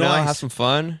for me. You know, Nice. have some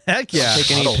fun. Heck yeah.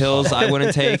 Take any pills I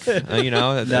wouldn't take. You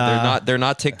know, they're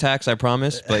not Tic Tacs, I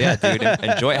promise. But yeah, dude,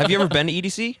 enjoy. Have you ever been to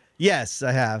EDC? Yes,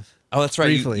 I have. Oh, that's right.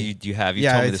 Briefly. You have. You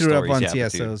Yeah, told me I the threw stories. up on Yeah,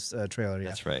 but dude, TSO's trailer. Yeah.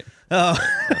 That's right. Oh,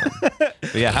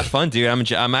 But yeah, have fun, dude.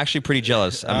 I'm actually pretty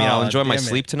jealous. I mean, I'll enjoy my damn it.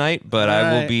 sleep tonight, but All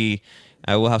right.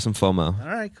 I will have some FOMO. all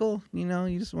right, cool. You know,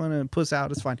 you just want to puss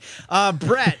out. It's fine.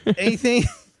 Brett, anything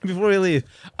before we leave?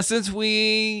 Since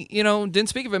we, didn't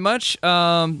speak of it much,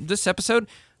 this episode,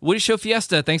 Woody Show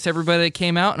Fiesta. Thanks to everybody that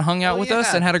came out and hung out with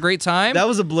us yeah. and had a great time. That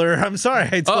was a blur. I'm sorry.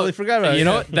 I totally forgot about it. You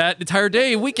know what? That entire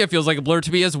day, weekend feels like a blur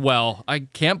to me as well. I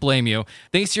can't blame you.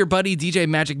 Thanks to your buddy DJ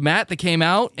Magic Matt that came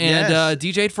out and Yes.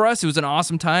 DJ'd for us. It was an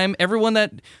awesome time.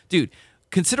 Everyone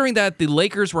considering that the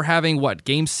Lakers were having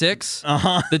Game 6,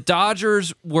 the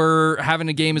Dodgers were having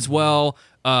a game as well.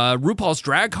 RuPaul's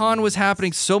Drag Con was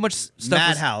happening. So much stuff.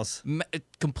 Madhouse.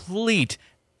 Complete,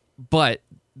 but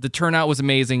the turnout was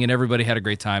amazing and everybody had a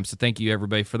great time. So thank you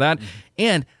everybody for that.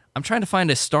 And I'm trying to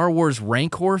find a Star Wars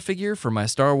Rancor figure for my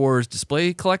Star Wars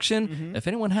display collection. If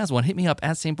anyone has one, hit me up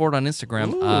at Saint Board on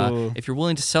Instagram. If you're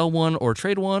willing to sell one or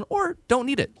trade one or don't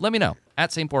need it, let me know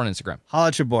at Saint Board on Instagram. Holla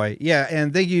at your boy. Yeah,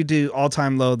 and thank you to All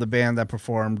Time Low, the band that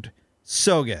performed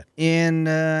so good. And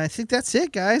I think that's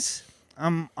it, guys.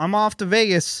 I'm off to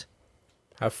Vegas.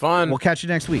 Have fun. We'll catch you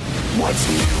next week.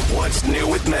 What's new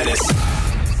with Menace?